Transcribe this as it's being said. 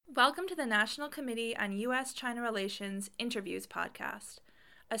Welcome to the National Committee on U.S.-China Relations Interviews podcast,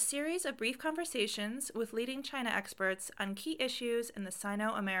 a series of brief conversations with leading China experts on key issues in the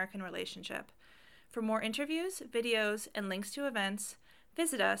Sino-American relationship. For more interviews, videos, and links to events,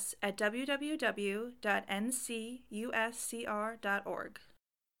 visit us at www.ncuscr.org.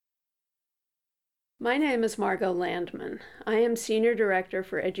 My name is Margot Landman. I am Senior Director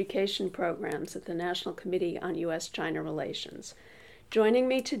for Education Programs at the National Committee on U.S.-China Relations. Joining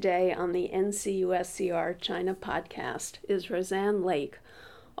me today on the NCUSCR China podcast is Roseann Lake,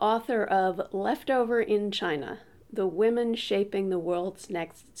 author of Leftover in China, The Women Shaping the World's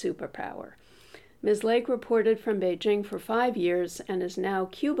Next Superpower. Ms. Lake reported from Beijing for 5 years and is now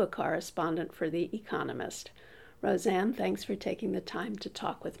Cuba correspondent for The Economist. Roseann, thanks for taking the time to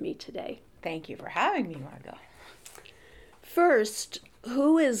talk with me today. Thank you for having me, Margot. First,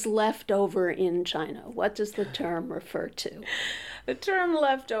 who is leftover in China? What does the term refer to? The term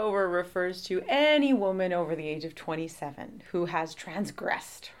leftover refers to any woman over the age of 27 who has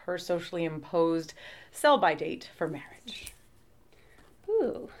transgressed her socially imposed sell-by date for marriage.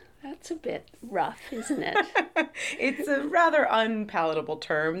 Ooh, that's a bit rough, isn't it? It's a rather unpalatable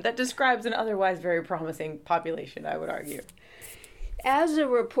term that describes an otherwise very promising population, I would argue. As a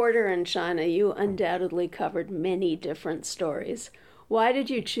reporter in China, you undoubtedly covered many different stories. Why did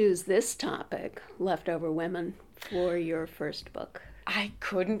you choose this topic, leftover women, for your first book? I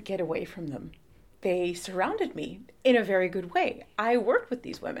couldn't get away from them. They surrounded me in a very good way. I worked with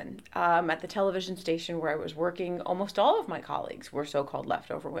these women. At the television station where I was working, almost all of my colleagues were so-called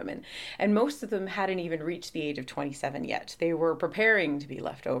leftover women, and most of them hadn't even reached the age of 27 yet. They were preparing to be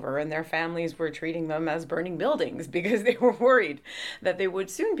leftover, and their families were treating them as burning buildings because they were worried that they would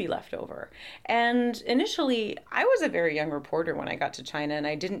soon be leftover. And initially, I was a very young reporter when I got to China, and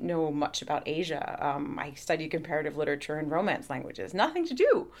I didn't know much about Asia. I studied comparative literature and Romance languages, nothing to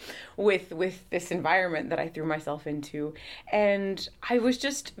do with this environment that I threw myself into, and I was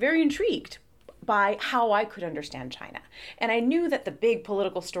just very intrigued by how I could understand China. And I knew that the big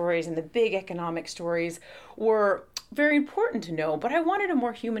political stories and the big economic stories were very important to know, but I wanted a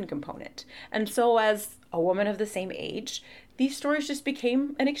more human component. And so as a woman of the same age, these stories just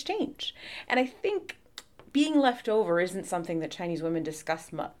became an exchange. And I think being left over isn't something that Chinese women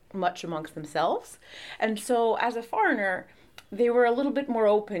discuss much amongst themselves. And so as a foreigner, they were a little bit more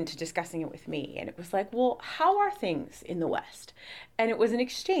open to discussing it with me. And it was like, well, how are things in the West? And it was an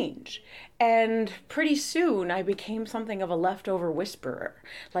exchange. And pretty soon I became something of a leftover whisperer.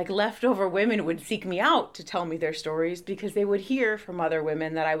 Like leftover women would seek me out to tell me their stories because they would hear from other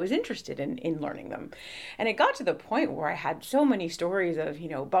women that I was interested in learning them. And it got to the point where I had so many stories of,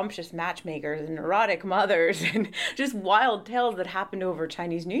 bumptious matchmakers and neurotic mothers and just wild tales that happened over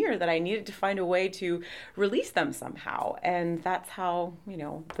Chinese New Year that I needed to find a way to release them somehow. And that's how,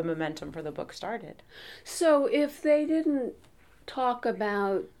 the momentum for the book started. So if they didn't talk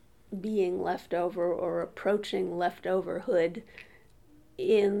about being leftover or approaching leftoverhood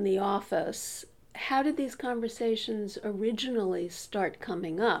in the office, how did these conversations originally start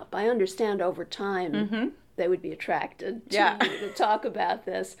coming up? I understand over time they would be attracted to you to talk about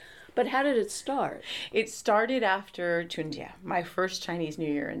this, but how did it start? It started after Chunjie, my first Chinese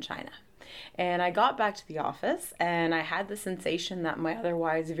New Year in China. And I got back to the office and I had the sensation that my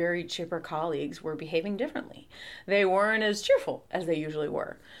otherwise very chipper colleagues were behaving differently. They weren't as cheerful as they usually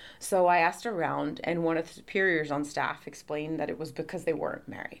were. So I asked around, and one of the superiors on staff explained that it was because they weren't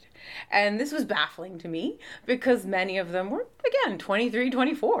married. And this was baffling to me because many of them were, again, 23,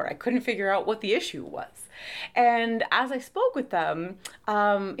 24. I couldn't figure out what the issue was. And as I spoke with them,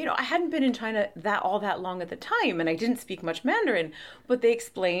 I hadn't been in China all that long at the time, and I didn't speak much Mandarin, but they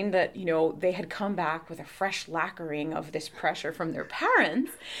explained that, they had come back with a fresh lacquering of this pressure from their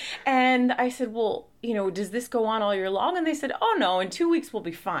parents. And I said, well, does this go on all year long? And they said, oh no, in 2 weeks we'll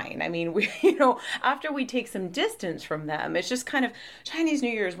be fine. I mean, after we take some distance from them, it's just kind of Chinese New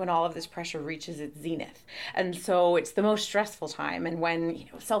Year is when all of this pressure reaches its zenith. And so it's the most stressful time. And when,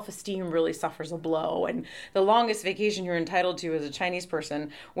 self-esteem really suffers a blow, and the longest vacation you're entitled to as a Chinese person,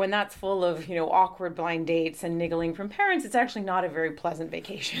 when that's full of, awkward blind dates and niggling from parents, it's actually not a very pleasant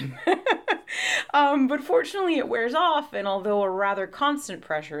vacation. But fortunately it wears off, and although a rather constant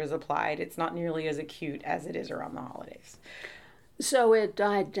pressure is applied, it's not nearly as acute as it is around the holidays. So it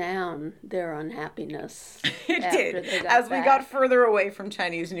died down, their unhappiness. It did. As we got further away from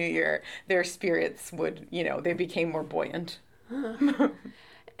Chinese New Year, their spirits would, they became more buoyant.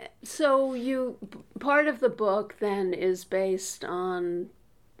 So part of the book then is based on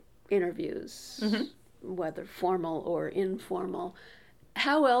interviews, whether formal or informal.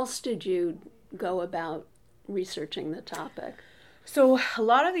 How else did you go about researching the topic? So a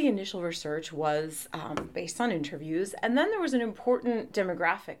lot of the initial research was based on interviews, and then there was an important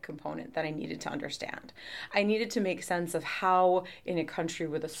demographic component that I needed to understand. I needed to make sense of how, in a country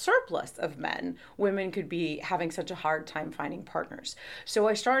with a surplus of men, women could be having such a hard time finding partners. So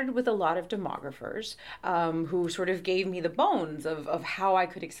I started with a lot of demographers who sort of gave me the bones of how I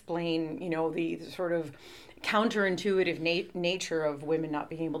could explain, the sort of counterintuitive nature of women not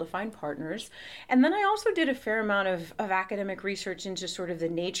being able to find partners. And then I also did a fair amount of academic research into sort of the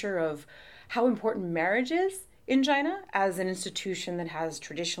nature of how important marriage is in China as an institution that has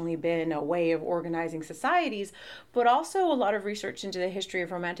traditionally been a way of organizing societies, but also a lot of research into the history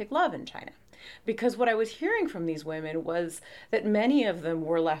of romantic love in China. Because what I was hearing from these women was that many of them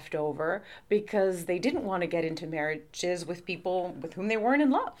were left over because they didn't want to get into marriages with people with whom they weren't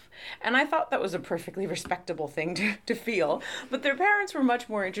in love. And I thought that was a perfectly respectable thing to feel. But their parents were much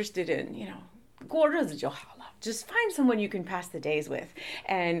more interested in, 过日子就好了. Just find someone you can pass the days with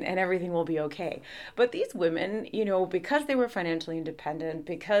and everything will be okay. But these women, because they were financially independent,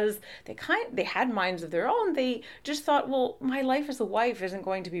 because they had minds of their own, they just thought, well, my life as a wife isn't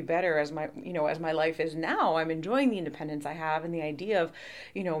going to be better as my life is now. I'm enjoying the independence I have, and the idea of,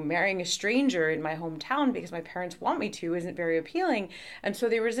 marrying a stranger in my hometown because my parents want me to isn't very appealing. And so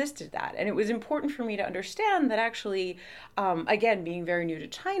they resisted that. And it was important for me to understand that actually, again, being very new to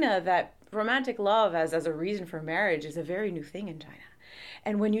China, that romantic love as a reason for marriage is a very new thing in China.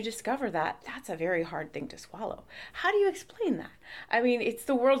 And when you discover that, that's a very hard thing to swallow. How do you explain that? I mean, it's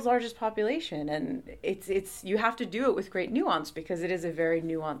the world's largest population, and it's you have to do it with great nuance because it is a very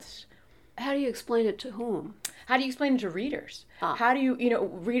nuanced. How do you explain it to whom? How do you explain it to readers? How do you,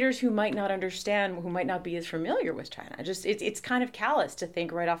 readers who might not understand, who might not be as familiar with China? It's kind of callous to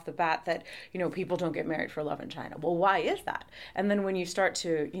think right off the bat that, people don't get married for love in China. Well, why is that? And then when you start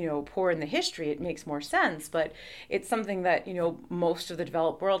to, pour in the history, it makes more sense. But it's something that, most of the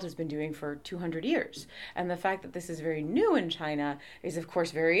developed world has been doing for 200 years. And the fact that this is very new in China is, of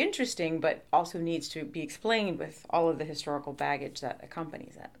course, very interesting, but also needs to be explained with all of the historical baggage that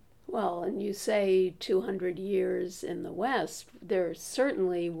accompanies it. Well, and you say 200 years in the West, there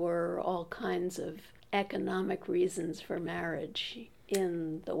certainly were all kinds of economic reasons for marriage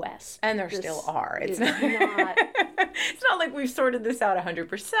in the West. And there still are. It's not it's not like we've sorted this out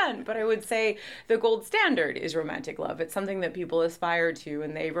 100%, but I would say the gold standard is romantic love. It's something that people aspire to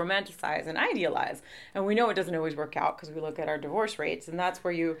and they romanticize and idealize. And we know it doesn't always work out because we look at our divorce rates, and that's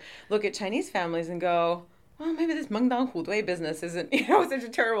where you look at Chinese families and go, well, maybe this mengdang hudui business isn't, such a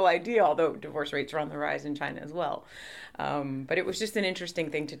terrible idea, although divorce rates are on the rise in China as well. But it was just an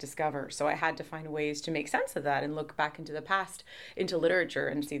interesting thing to discover. So I had to find ways to make sense of that and look back into the past, into literature,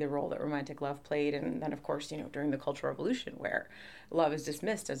 and see the role that romantic love played. And then, of course, during the Cultural Revolution, where love is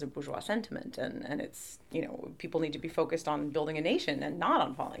dismissed as a bourgeois sentiment. And it's, people need to be focused on building a nation and not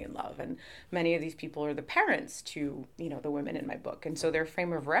on falling in love. And many of these people are the parents to, the women in my book. And so their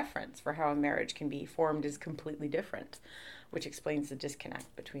frame of reference for how a marriage can be formed is completely different, which explains the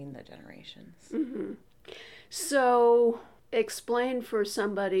disconnect between the generations. Mm-hmm. So explain for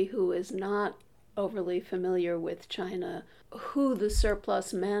somebody who is not overly familiar with China who the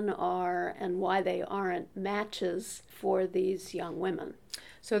surplus men are and why they aren't matches for these young women.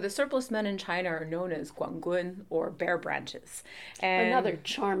 So the surplus men in China are known as guanggun, or bear branches. And another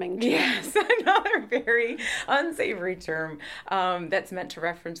charming term. Yes, another very unsavory term that's meant to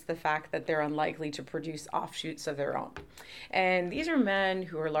reference the fact that they're unlikely to produce offshoots of their own. And these are men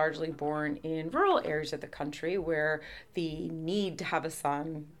who are largely born in rural areas of the country where the need to have a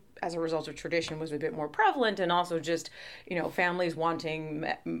son as a result of tradition was a bit more prevalent, and also just, families wanting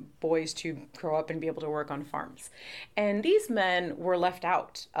boys to grow up and be able to work on farms. And these men were left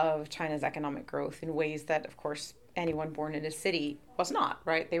out of China's economic growth in ways that, of course, anyone born in a city was not,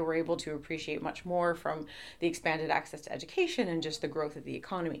 right? They were able to appreciate much more from the expanded access to education and just the growth of the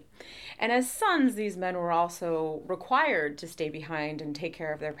economy. And as sons, these men were also required to stay behind and take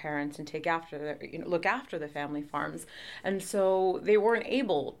care of their parents and look after the family farms. And so they weren't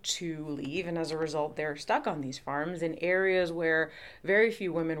able to leave, and as a result, they're stuck on these farms in areas where very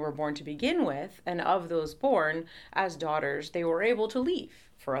few women were born to begin with, and of those born as daughters, they were able to leave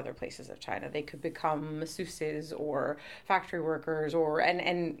for other places of China. They could become masseuses or factory workers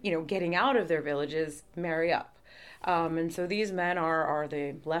and getting out of their villages, marry up. And so these men are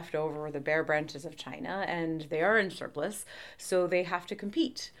the leftover, or the bare branches of China, and they are in surplus. So they have to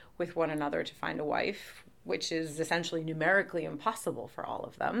compete with one another to find a wife which is essentially numerically impossible for all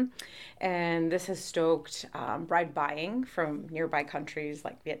of them. And this has stoked bride buying from nearby countries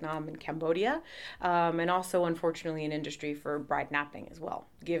like Vietnam and Cambodia, and also, unfortunately, an industry for bride napping as well,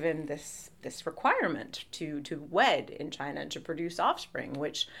 given this requirement to wed in China and to produce offspring,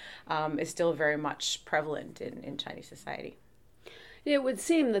 which is still very much prevalent in Chinese society. It would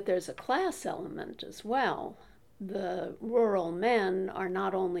seem that there's a class element as well. The rural men are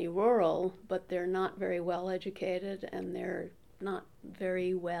not only rural, but they're not very well educated and they're not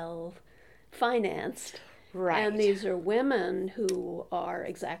very well financed. Right. And these are women who are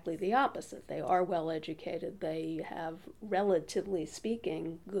exactly the opposite. They are well educated. They have, relatively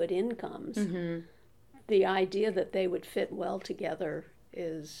speaking, good incomes. Mm-hmm. The idea that they would fit well together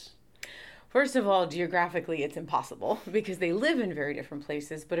is... First of all, geographically, it's impossible because they live in very different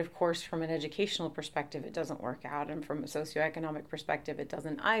places. But of course, from an educational perspective, it doesn't work out. And from a socioeconomic perspective, it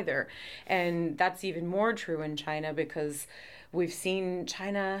doesn't either. And that's even more true in China because we've seen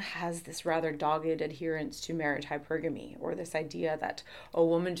China has this rather dogged adherence to marriage hypergamy, or this idea that a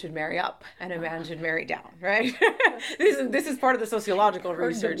woman should marry up and a man should marry down, right? This is part of the sociological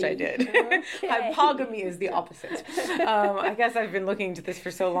research I did. Okay. Hypogamy is the opposite. I guess I've been looking into this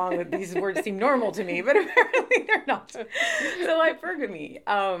for so long that these words seem normal to me, but apparently they're not. So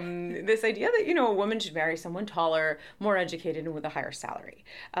hypergamy, this idea that, a woman should marry someone taller, more educated, and with a higher salary.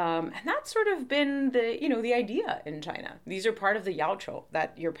 And that's sort of been the idea in China. These are part of the yaochou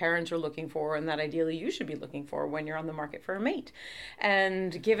that your parents are looking for and that ideally you should be looking for when you're on the market for a mate.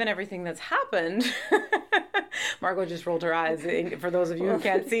 And given everything that's happened, Margot just rolled her eyes, for those of you who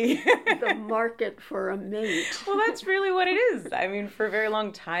can't see. The market for a mate. Well, that's really what it is. I mean, for a very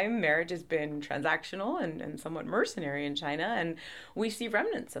long time, marriage has been transactional and somewhat mercenary in China, and we see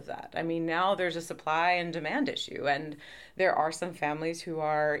remnants of that. I mean, now there's a supply and demand issue, and there are some families who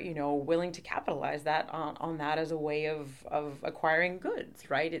are, willing to capitalize that on that as a way of acquiring goods,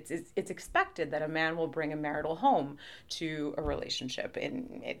 right? It's expected that a man will bring a marital home to a relationship,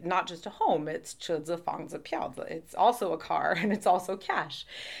 and not just a home, it's 车子房子票子. It's also a car and it's also cash.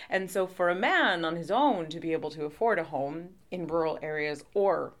 And so for a man on his own to be able to afford a home in rural areas,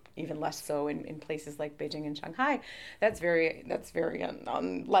 or even less so in places like Beijing and Shanghai, that's very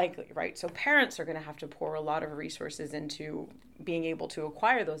unlikely, right? So parents are going to have to pour a lot of resources into being able to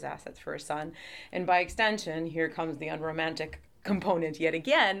acquire those assets for a son. And by extension, here comes the unromantic component yet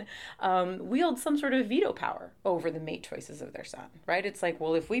again, wield some sort of veto power over the mate choices of their son, right? It's like,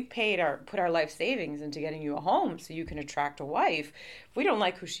 well, if we put our life savings into getting you a home so you can attract a wife, if we don't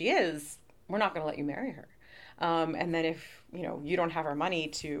like who she is, we're not going to let you marry her. And then if, you don't have our money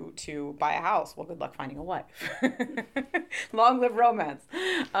to buy a house, well, good luck finding a wife. Long live romance.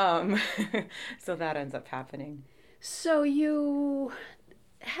 So that ends up happening. So you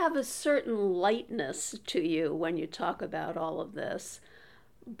have a certain lightness to you when you talk about all of this,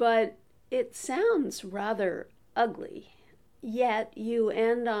 but it sounds rather ugly. Yet you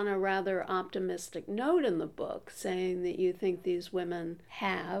end on a rather optimistic note in the book, saying that you think these women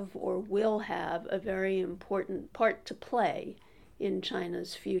have or will have a very important part to play in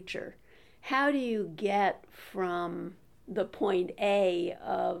China's future. How do you get from the point A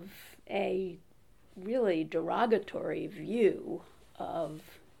of a really derogatory view of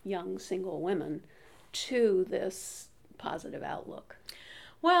young single women to this positive outlook?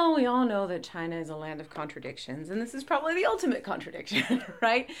 Well, we all know that China is a land of contradictions, and this is probably the ultimate contradiction,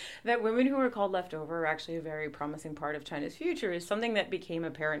 right? That women who are called leftover are actually a very promising part of China's future is something that became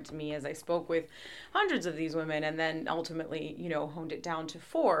apparent to me as I spoke with hundreds of these women and then ultimately, honed it down to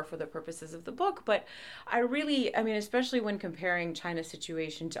 4 for the purposes of the book. But especially when comparing China's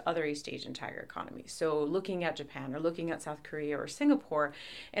situation to other East Asian tiger economies. So looking at Japan or looking at South Korea or Singapore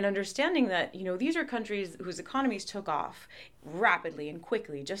and understanding that, these are countries whose economies took off rapidly and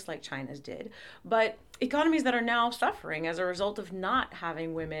quickly, just like China's did, but economies that are now suffering as a result of not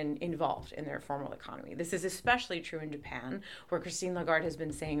having women involved in their formal economy. This is especially true in Japan, where Christine Lagarde has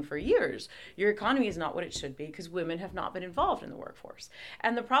been saying for years, your economy is not what it should be because women have not been involved in the workforce.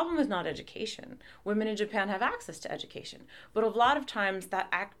 And the problem is not education. Women in Japan have access to education, but a lot of times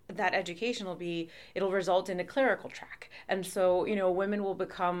that education it'll result in a clerical track. And so, women will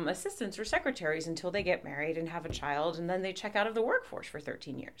become assistants or secretaries until they get married and have a child, and then they check out of the workforce for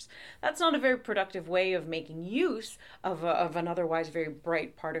 13 years. That's not a very productive way of making use of an otherwise very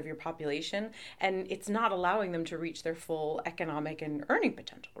bright part of your population, and it's not allowing them to reach their full economic and earning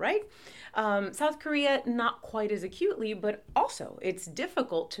potential, right? South Korea, not quite as acutely, but also it's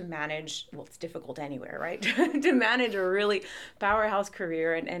difficult to manage, well, it's difficult anywhere, right? To manage a really powerhouse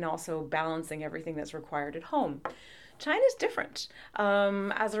career and also balancing everything that's required at home. China's different.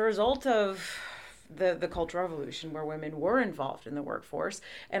 As a result of the Cultural Revolution, where women were involved in the workforce,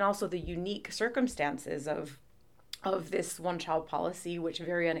 and also the unique circumstances of this one-child policy, which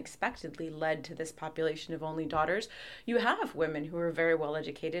very unexpectedly led to this population of only daughters, you have women who are very well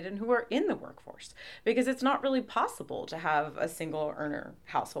educated and who are in the workforce, because it's not really possible to have a single earner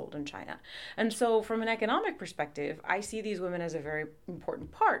household in China. And so from an economic perspective, I see these women as a very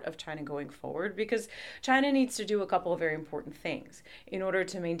important part of China going forward, because China needs to do a couple of very important things. In order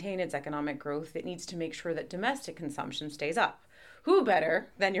to maintain its economic growth, it needs to make sure that domestic consumption stays up. Who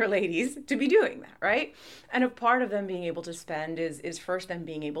better than your ladies to be doing that, right? And a part of them being able to spend is first them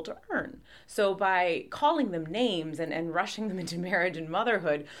being able to earn. So by calling them names and rushing them into marriage and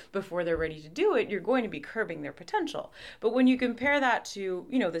motherhood before they're ready to do it, you're going to be curbing their potential. But when you compare that to,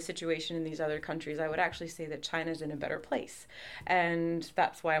 the situation in these other countries, I would actually say that China's in a better place. And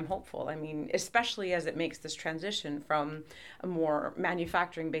that's why I'm hopeful. I mean, especially as it makes this transition from a more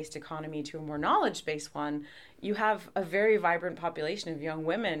manufacturing-based economy to a more knowledge-based one, you have a very vibrant population of young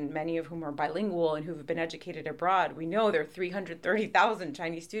women, many of whom are bilingual and who've been educated abroad. We know there are 330,000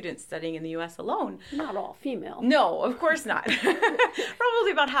 Chinese students studying in the U.S. alone. Not all female. No, of course not.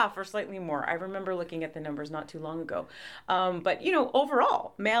 Probably about half or slightly more. I remember looking at the numbers not too long ago. But,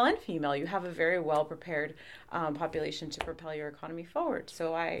 overall, male and female, you have a very well-prepared population to propel your economy forward.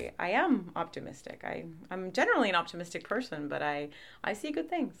 So I am optimistic. I'm generally an optimistic person, but I see good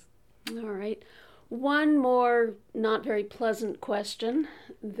things. All right. One more not very pleasant question.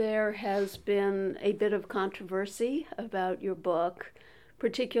 There has been a bit of controversy about your book,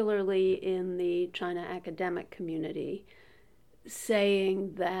 particularly in the China academic community,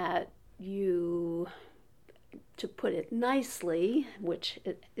 saying that you, to put it nicely, which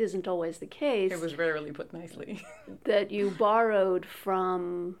it isn't always the case. It was rarely put nicely. That you borrowed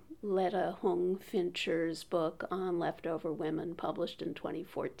from Letta Hung Fincher's book on leftover women, published in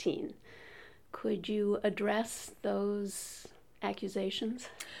 2014. Could you address those accusations?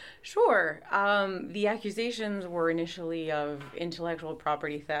 Sure. The accusations were initially of intellectual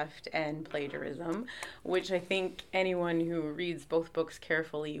property theft and plagiarism, which I think anyone who reads both books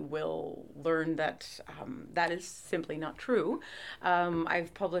carefully will learn that that is simply not true.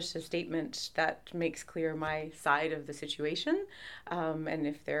 I've published a statement that makes clear my side of the situation, and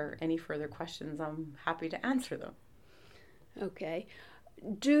if there are any further questions, I'm happy to answer them. Okay.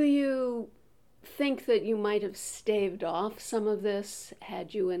 Do you think that you might have staved off some of this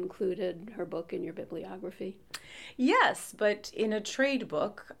had you included her book in your bibliography? Yes, but in a trade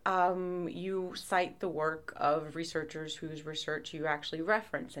book, you cite the work of researchers whose research you actually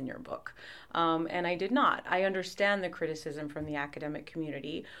reference in your book. And I did not. I understand the criticism from the academic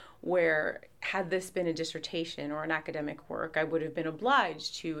community, where had this been a dissertation or an academic work, I would have been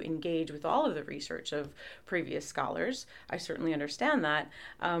obliged to engage with all of the research of previous scholars. I certainly understand that,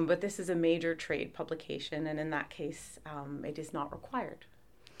 but this is a major trade publication, and in that case, it is not required.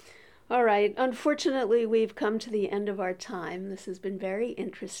 All right. Unfortunately, we've come to the end of our time. This has been very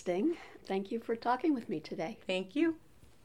interesting. Thank you for talking with me today. Thank you.